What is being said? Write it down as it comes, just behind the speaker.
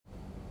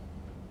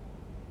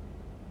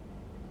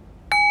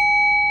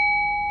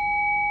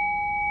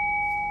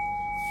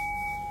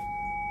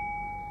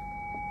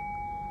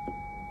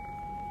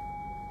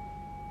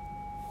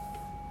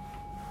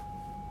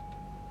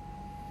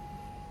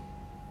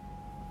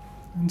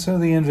And so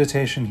the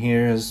invitation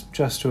here is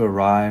just to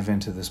arrive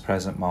into this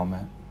present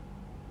moment.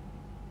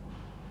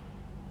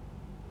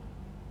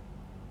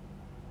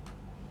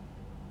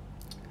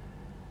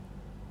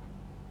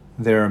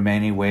 There are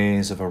many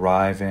ways of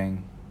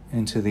arriving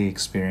into the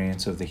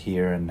experience of the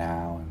here and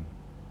now.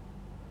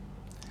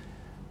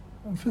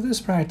 And for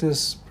this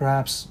practice,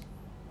 perhaps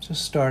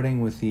just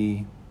starting with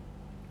the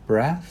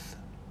breath,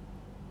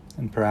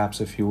 and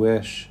perhaps if you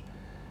wish,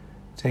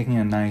 taking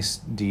a nice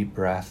deep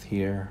breath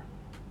here.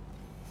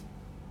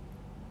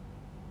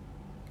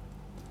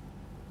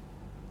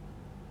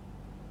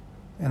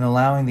 And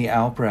allowing the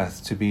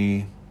out-breath to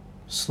be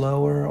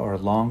slower or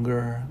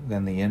longer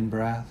than the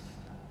in-breath.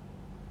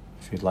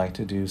 If you'd like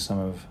to do some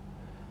of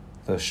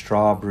the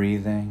straw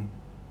breathing,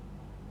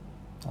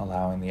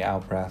 allowing the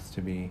out-breath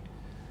to be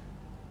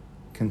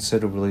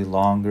considerably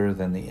longer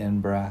than the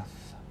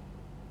in-breath.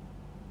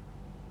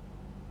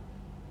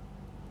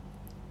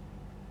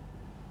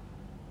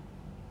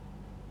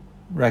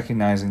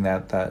 Recognizing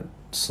that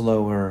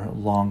slower,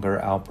 longer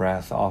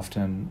out-breath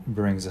often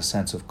brings a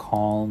sense of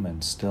calm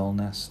and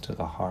stillness to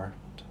the heart,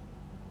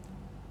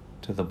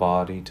 to the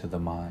body, to the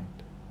mind.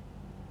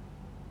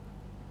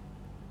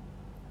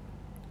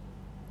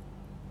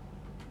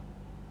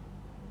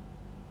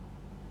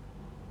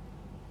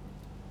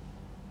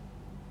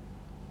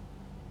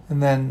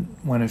 And then,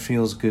 when it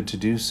feels good to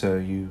do so,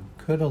 you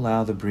could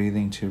allow the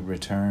breathing to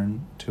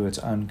return to its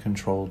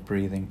uncontrolled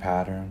breathing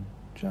pattern,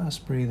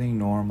 just breathing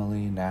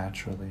normally,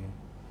 naturally.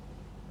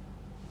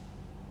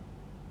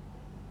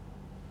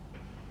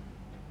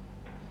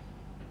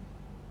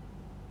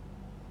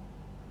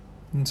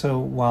 And so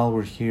while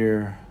we're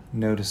here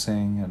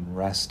noticing and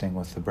resting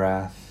with the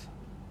breath,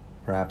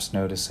 perhaps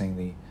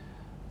noticing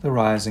the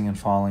rising and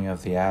falling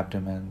of the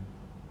abdomen,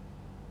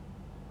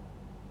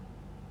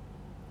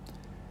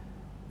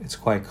 it's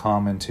quite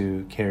common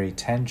to carry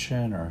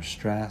tension or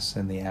stress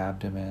in the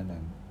abdomen,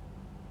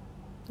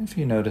 and if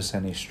you notice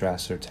any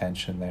stress or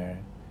tension there,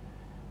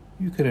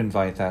 you could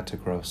invite that to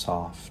grow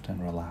soft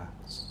and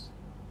relax.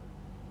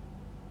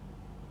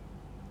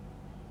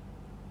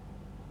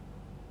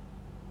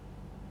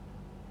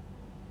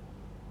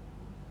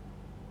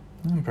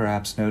 And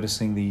perhaps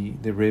noticing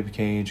the rib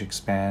cage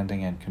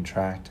expanding and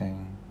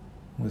contracting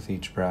with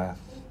each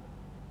breath.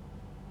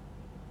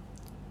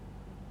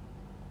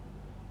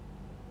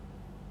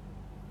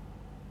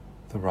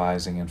 The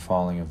rising and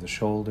falling of the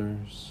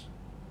shoulders.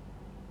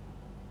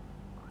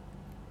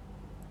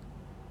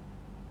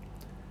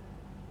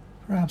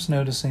 Perhaps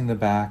noticing the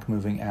back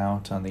moving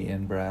out on the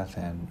in-breath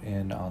and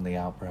in on the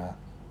out-breath.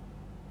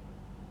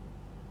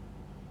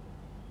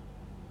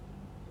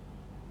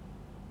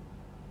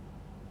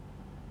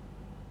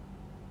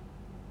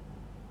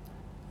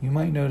 You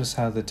might notice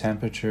how the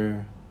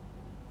temperature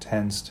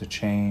tends to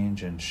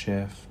change and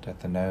shift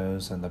at the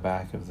nose and the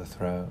back of the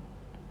throat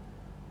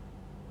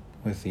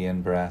with the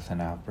in-breath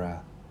and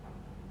out-breath.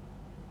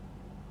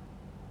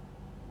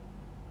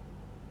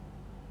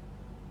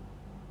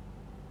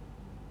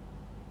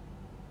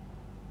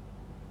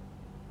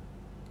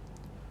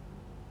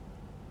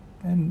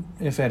 And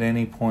if at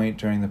any point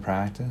during the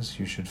practice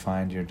you should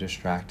find you're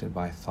distracted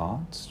by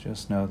thoughts,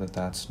 just know that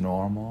that's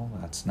normal,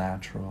 that's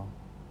natural.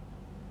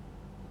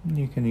 And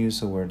you can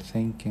use the word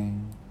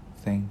thinking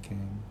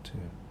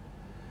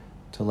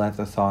to let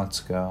the thoughts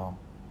go,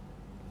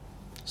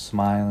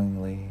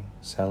 smilingly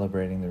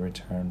celebrating the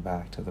return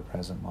back to the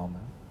present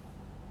moment.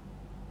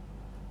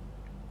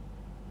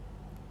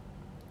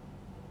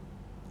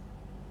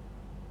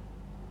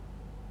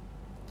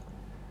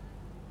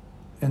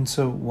 And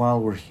so while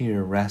we're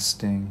here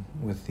resting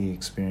with the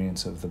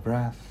experience of the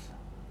breath,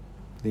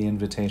 the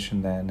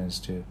invitation then is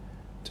to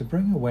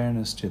bring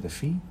awareness to the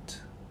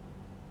feet.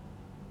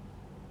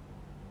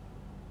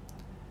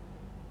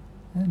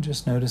 And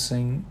just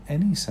noticing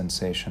any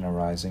sensation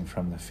arising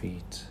from the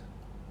feet.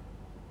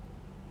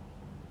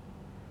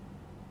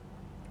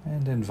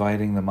 And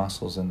inviting the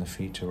muscles in the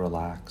feet to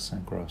relax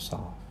and grow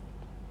soft.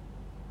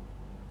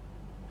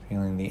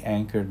 Feeling the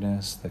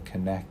anchoredness, the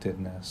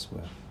connectedness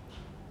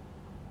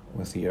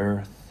with the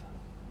earth.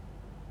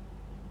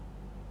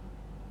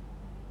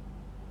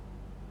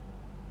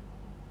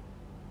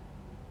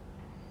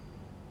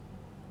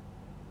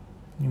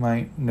 You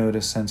might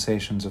notice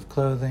sensations of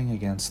clothing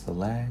against the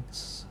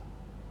legs.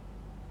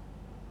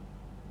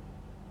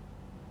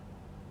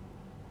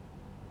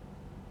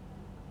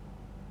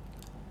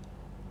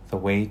 The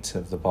weight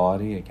of the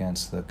body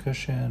against the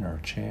cushion or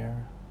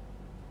chair.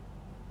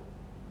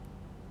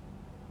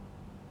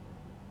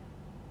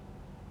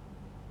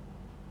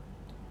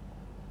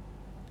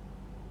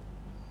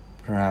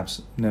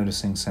 Perhaps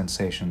noticing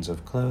sensations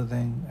of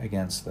clothing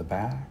against the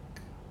back.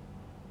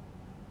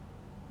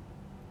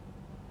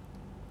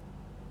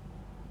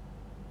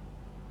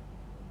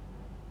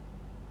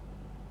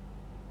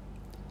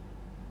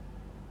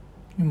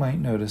 You might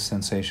notice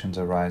sensations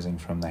arising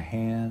from the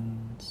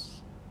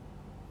hands,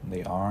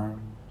 the arms.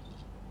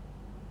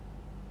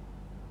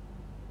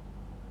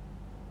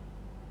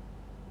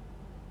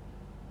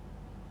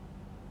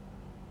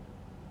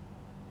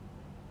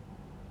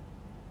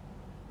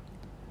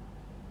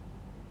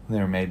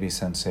 There may be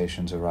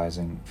sensations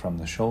arising from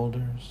the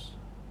shoulders,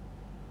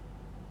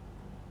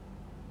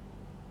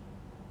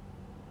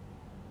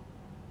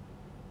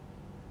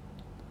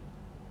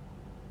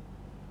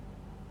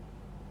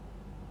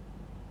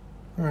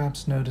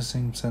 perhaps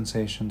noticing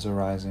sensations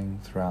arising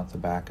throughout the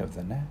back of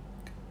the neck,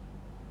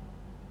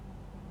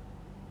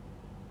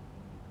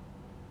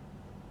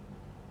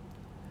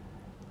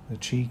 the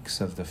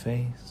cheeks of the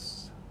face,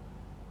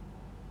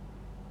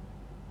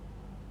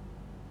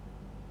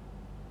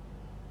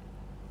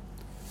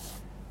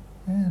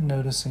 and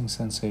noticing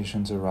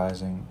sensations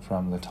arising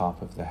from the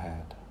top of the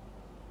head.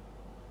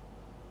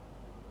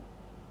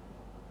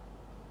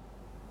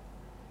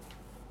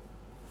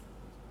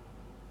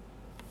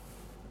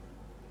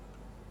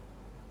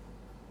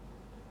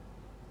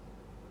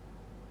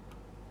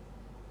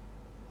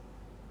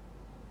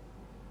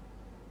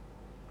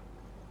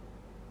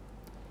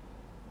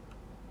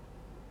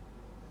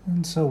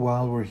 And so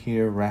while we're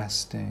here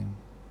resting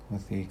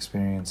with the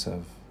experience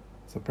of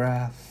the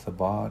breath, the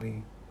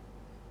body,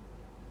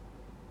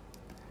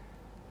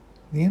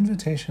 the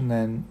invitation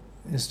then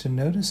is to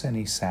notice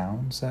any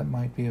sounds that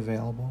might be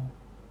available.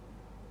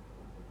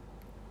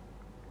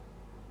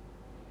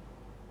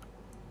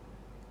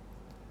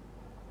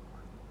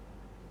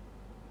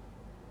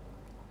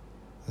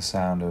 The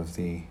sound of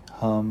the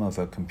hum of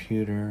a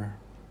computer,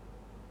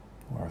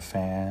 or a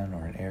fan,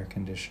 or an air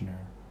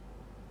conditioner,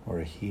 or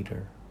a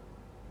heater.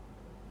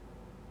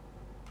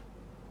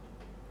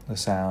 The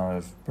sound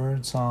of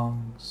bird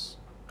songs,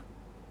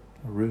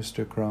 a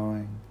rooster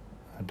crowing,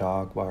 a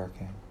dog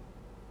barking,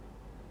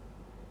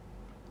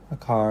 a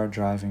car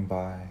driving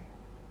by,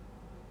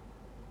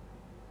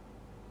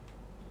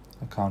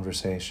 a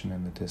conversation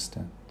in the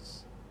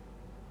distance,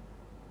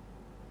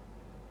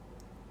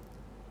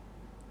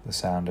 the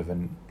sound of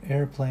an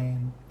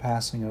airplane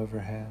passing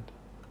overhead,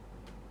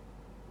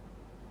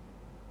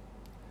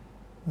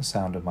 the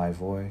sound of my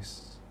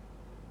voice.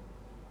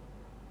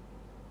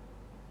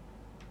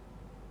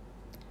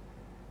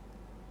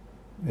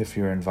 If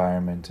your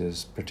environment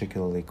is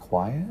particularly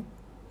quiet,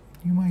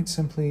 you might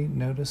simply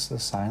notice the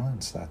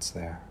silence that's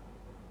there.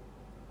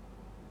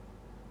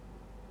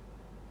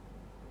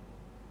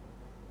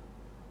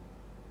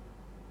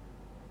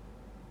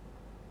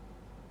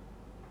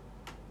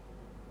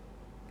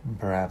 And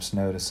perhaps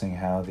noticing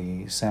how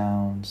the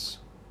sounds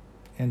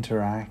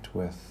interact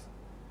with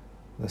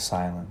the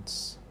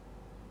silence.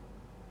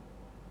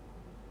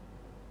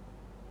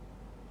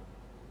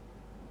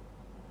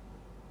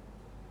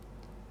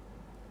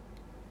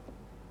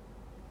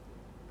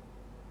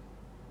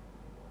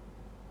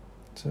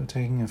 So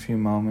taking a few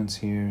moments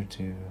here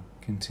to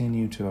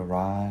continue to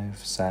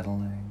arrive,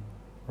 settling,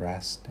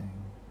 resting.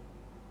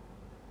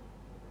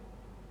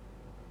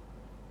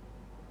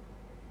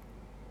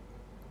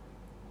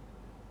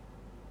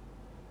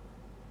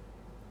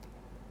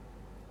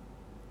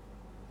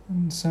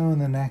 And so in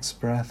the next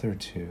breath or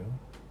two,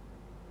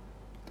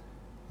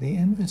 the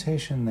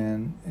invitation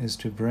then is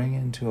to bring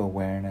into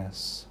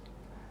awareness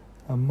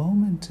a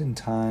moment in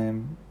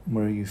time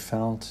where you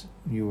felt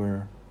you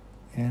were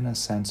in a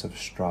sense of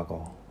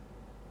struggle.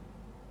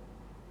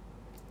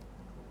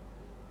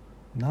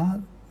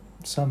 Not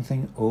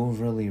something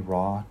overly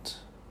wrought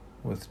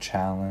with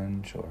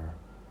challenge or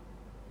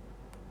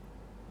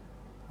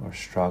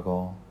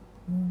struggle.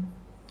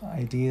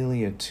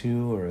 Ideally a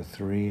 2 or a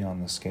 3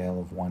 on the scale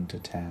of 1 to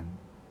 10.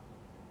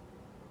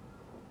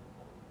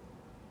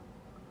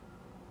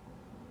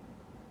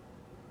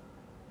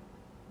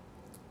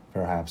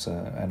 Perhaps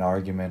an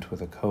argument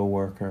with a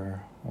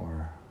coworker,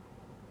 or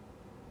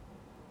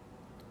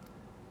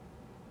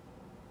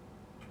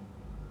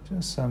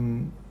just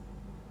some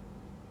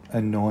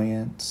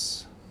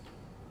annoyance,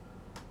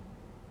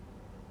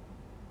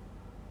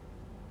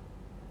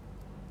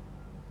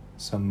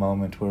 some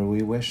moment where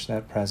we wish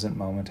that present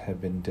moment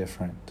had been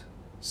different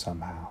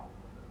somehow.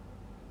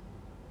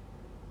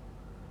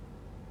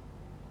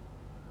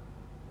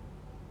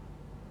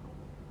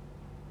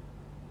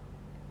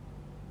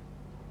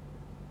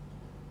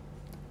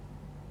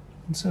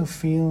 And so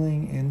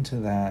feeling into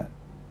that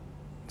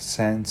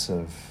sense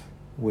of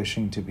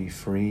wishing to be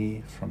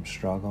free from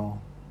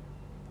struggle,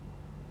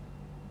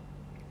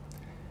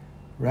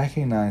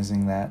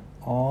 recognizing that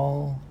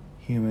all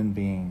human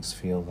beings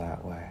feel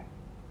that way.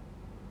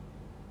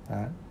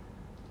 That,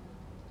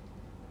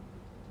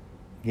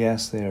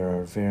 yes, there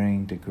are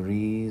varying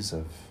degrees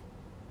of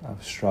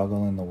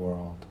struggle in the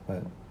world,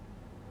 but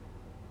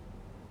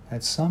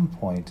at some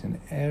point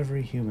in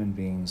every human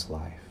being's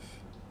life,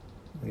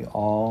 we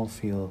all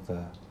feel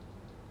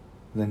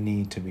the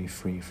need to be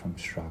free from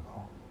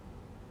struggle.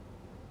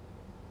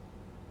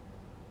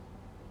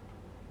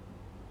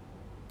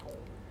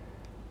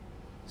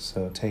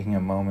 So taking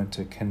a moment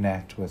to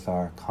connect with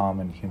our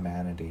common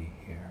humanity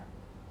here.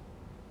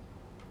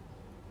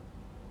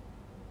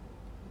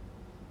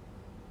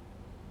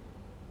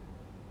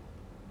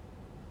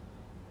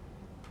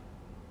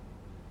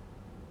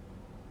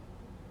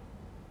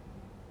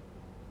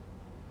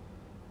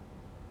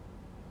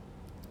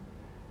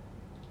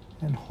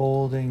 And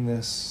holding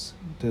this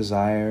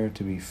desire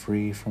to be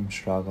free from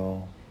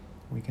struggle,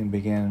 we can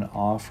begin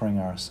offering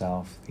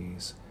ourselves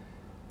these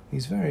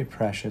very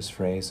precious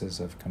phrases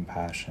of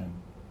compassion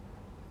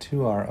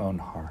to our own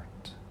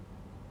heart.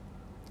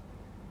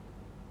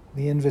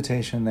 The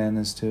invitation then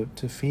is to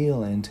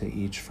feel into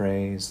each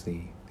phrase,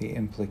 the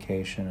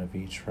implication of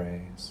each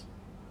phrase,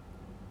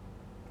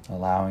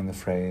 allowing the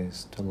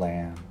phrase to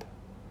land.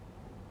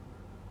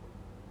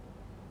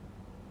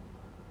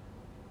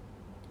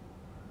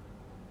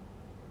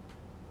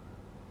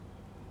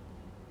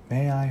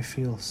 May I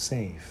feel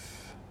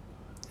safe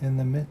in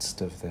the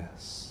midst of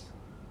this.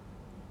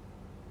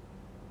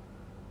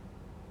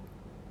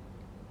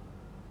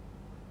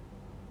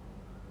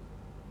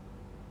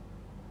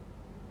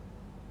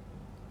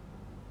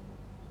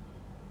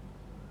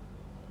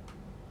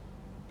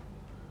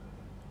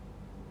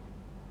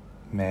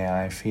 May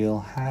I feel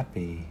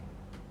happy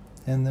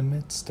in the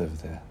midst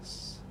of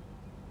this.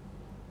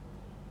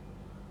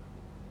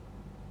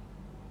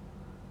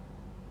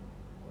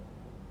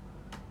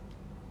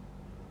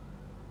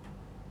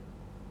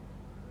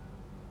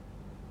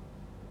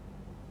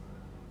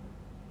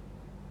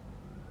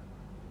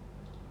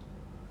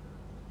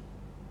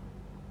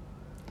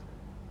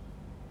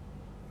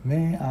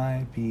 May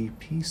I be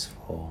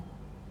peaceful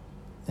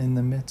in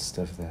the midst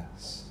of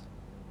this.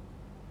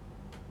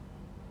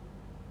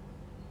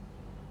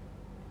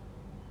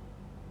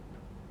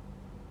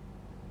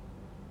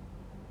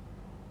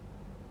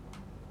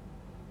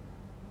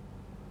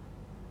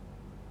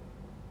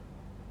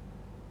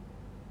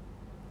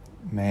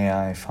 May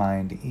I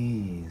find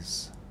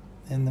ease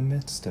in the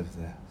midst of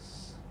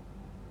this.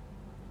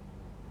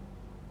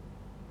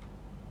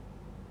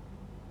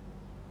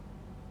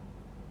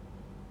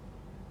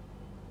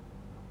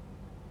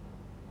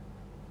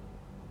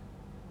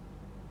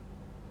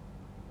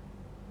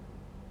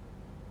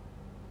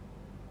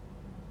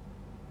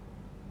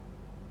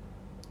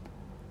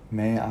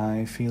 May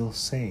I feel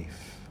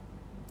safe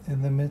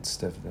in the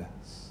midst of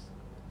this.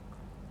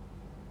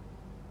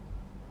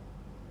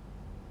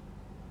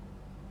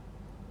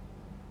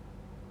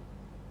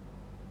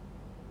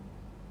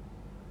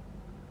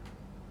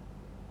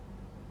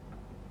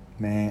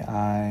 May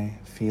I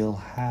feel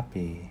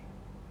happy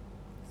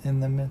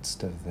in the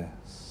midst of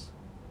this.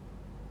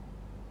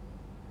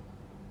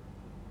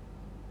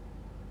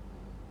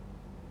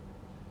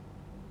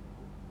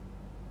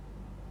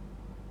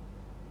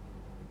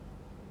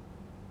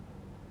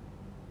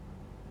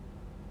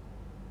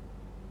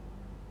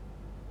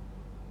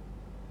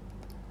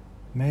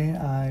 May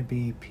I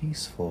be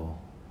peaceful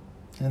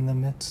in the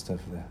midst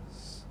of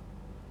this.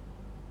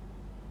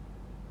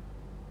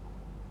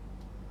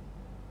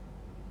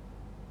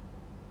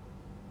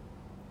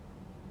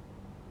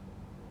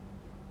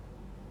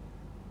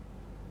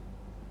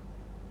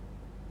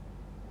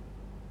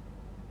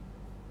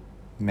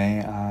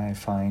 May I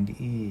find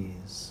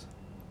ease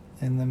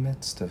in the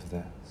midst of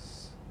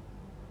this.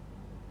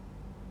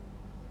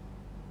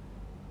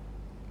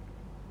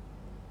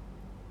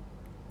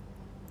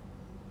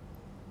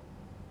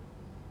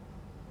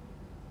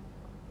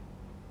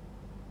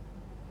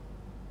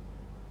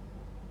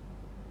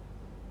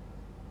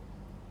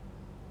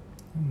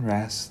 And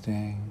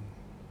resting,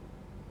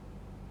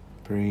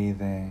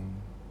 breathing,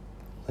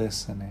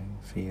 listening,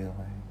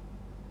 feeling.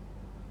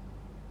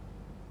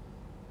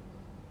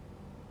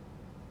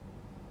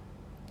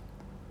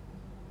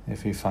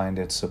 If you find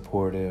it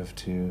supportive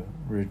to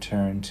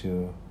return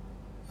to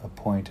a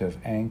point of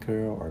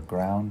anchor or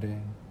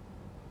grounding,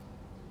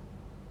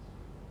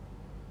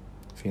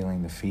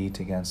 feeling the feet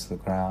against the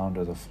ground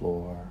or the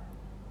floor,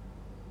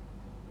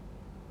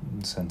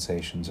 and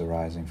sensations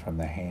arising from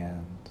the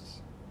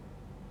hands,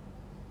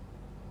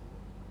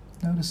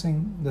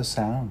 noticing the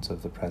sounds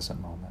of the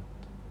present moment.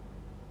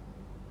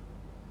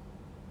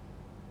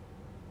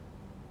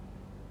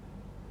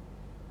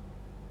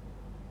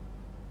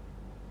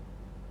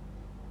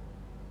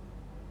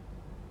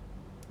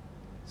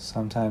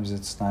 Sometimes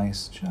it's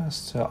nice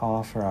just to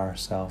offer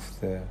ourselves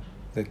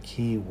the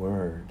key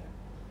word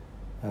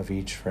of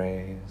each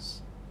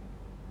phrase.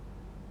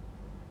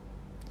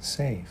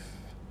 Safe,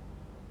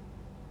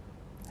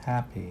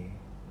 happy,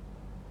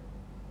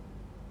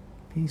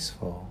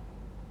 peaceful,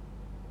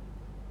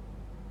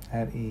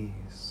 at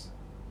ease.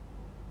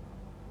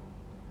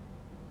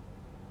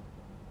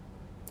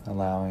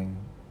 Allowing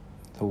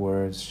the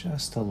words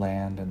just to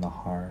land in the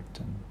heart,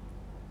 and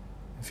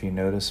if you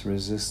notice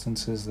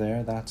resistance is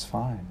there, that's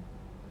fine.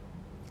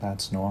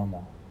 That's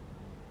normal.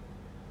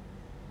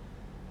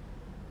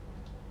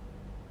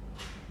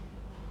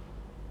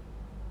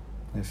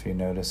 If you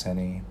notice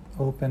any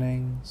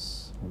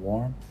openings,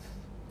 warmth,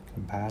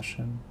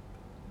 compassion,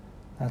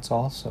 that's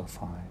also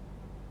fine.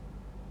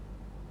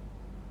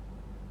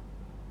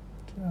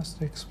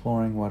 Just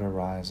exploring what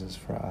arises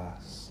for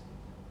us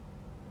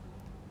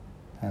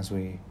as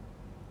we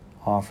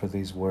offer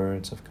these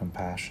words of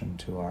compassion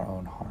to our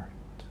own heart.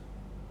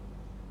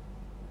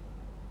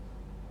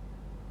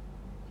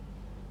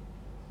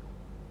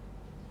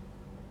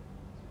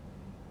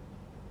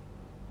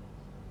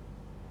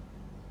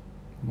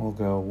 We'll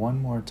go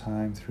one more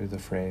time through the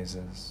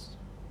phrases,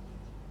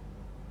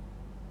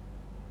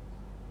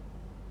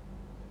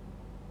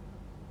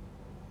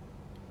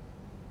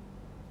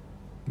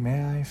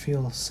 May I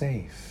feel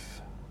safe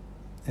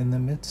in the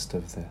midst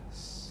of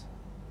this.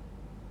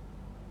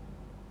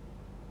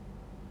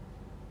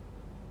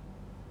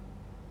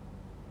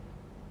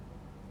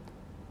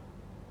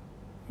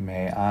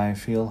 May I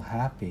feel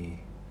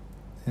happy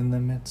in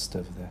the midst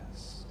of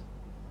this.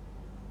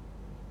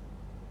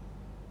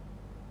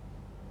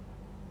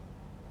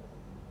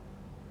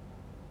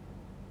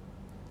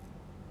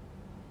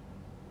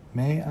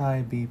 May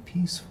I be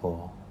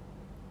peaceful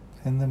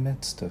in the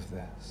midst of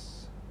this.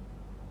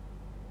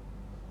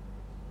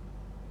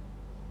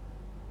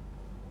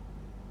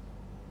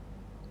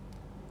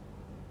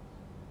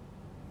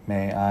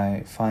 May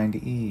I find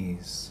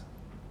ease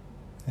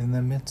in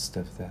the midst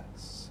of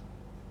this.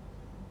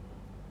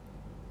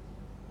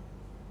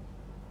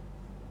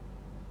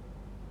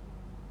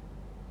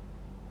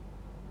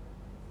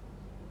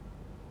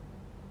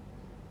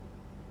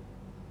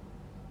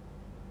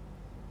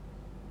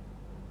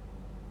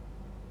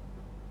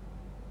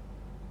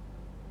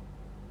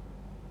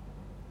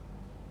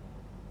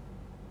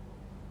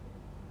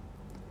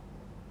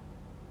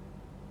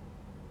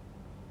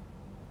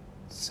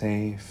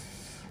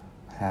 Safe,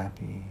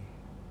 happy,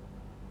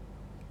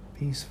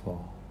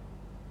 peaceful,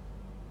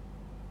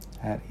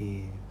 at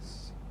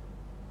ease.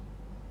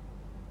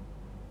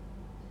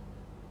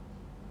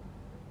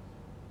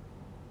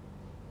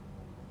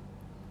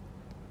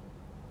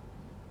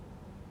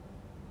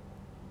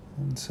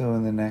 And so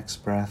in the next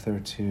breath or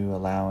two,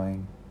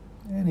 allowing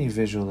any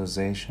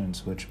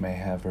visualizations which may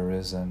have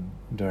arisen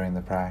during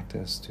the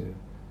practice to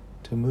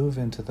move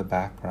into the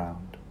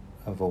background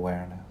of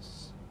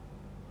awareness.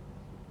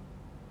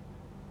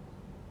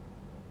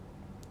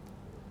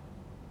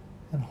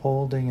 And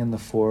holding in the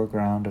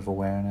foreground of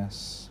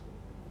awareness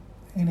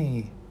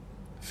any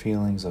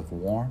feelings of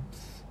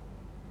warmth,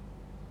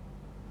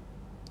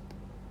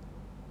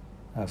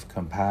 of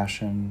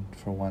compassion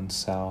for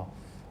oneself.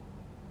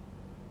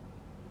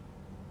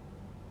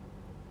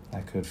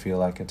 That could feel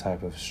like a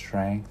type of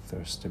strength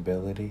or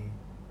stability.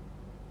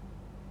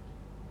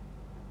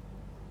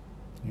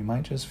 You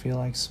might just feel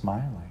like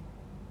smiling.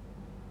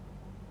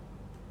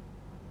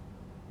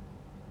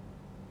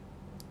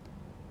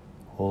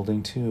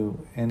 Holding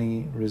to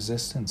any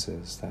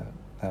resistances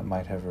that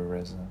might have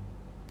arisen.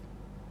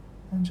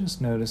 And just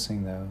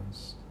noticing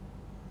those,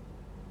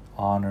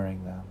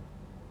 honoring them.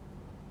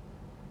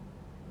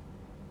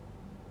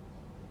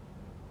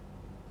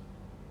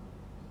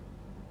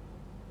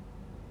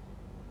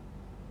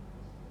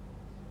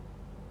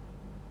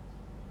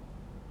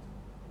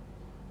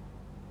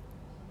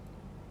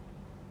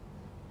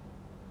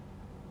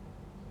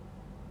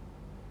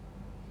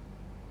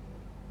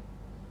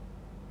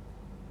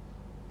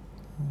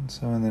 And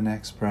so in the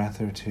next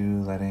breath or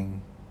two,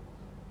 letting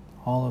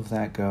all of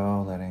that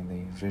go, letting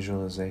the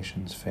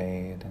visualizations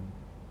fade, and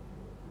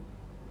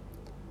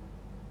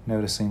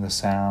noticing the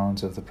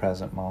sounds of the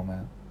present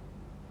moment,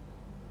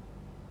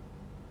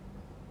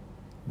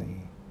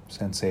 the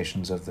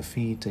sensations of the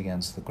feet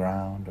against the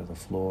ground or the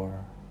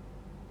floor,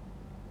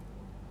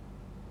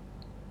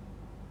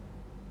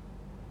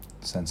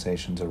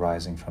 sensations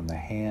arising from the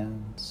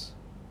hands,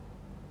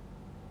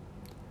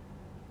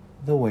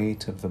 the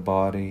weight of the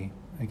body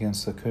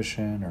against the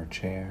cushion or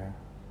chair.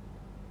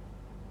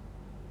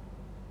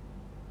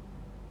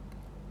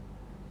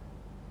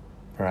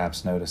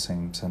 Perhaps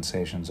noticing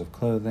sensations of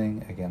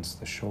clothing against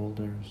the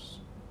shoulders.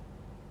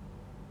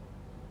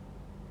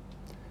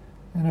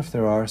 And if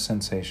there are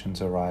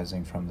sensations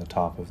arising from the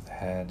top of the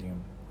head,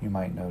 you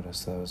might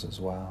notice those as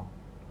well.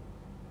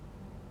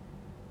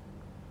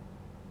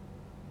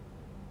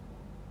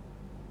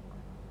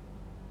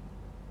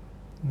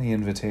 And the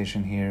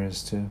invitation here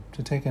is to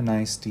take a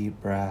nice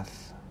deep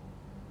breath,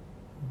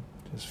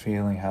 just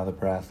feeling how the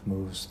breath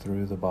moves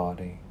through the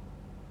body.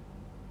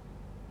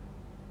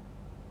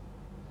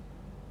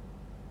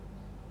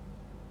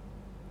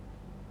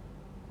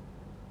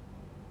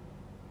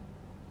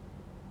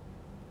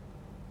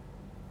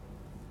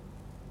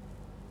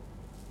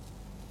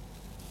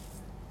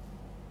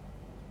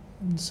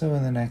 And so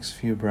in the next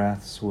few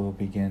breaths, we'll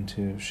begin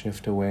to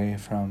shift away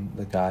from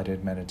the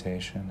guided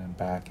meditation and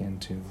back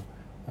into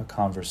a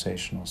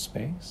conversational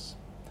space.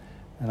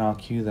 And I'll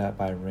cue that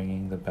by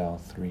ringing the bell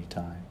 3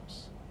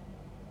 times.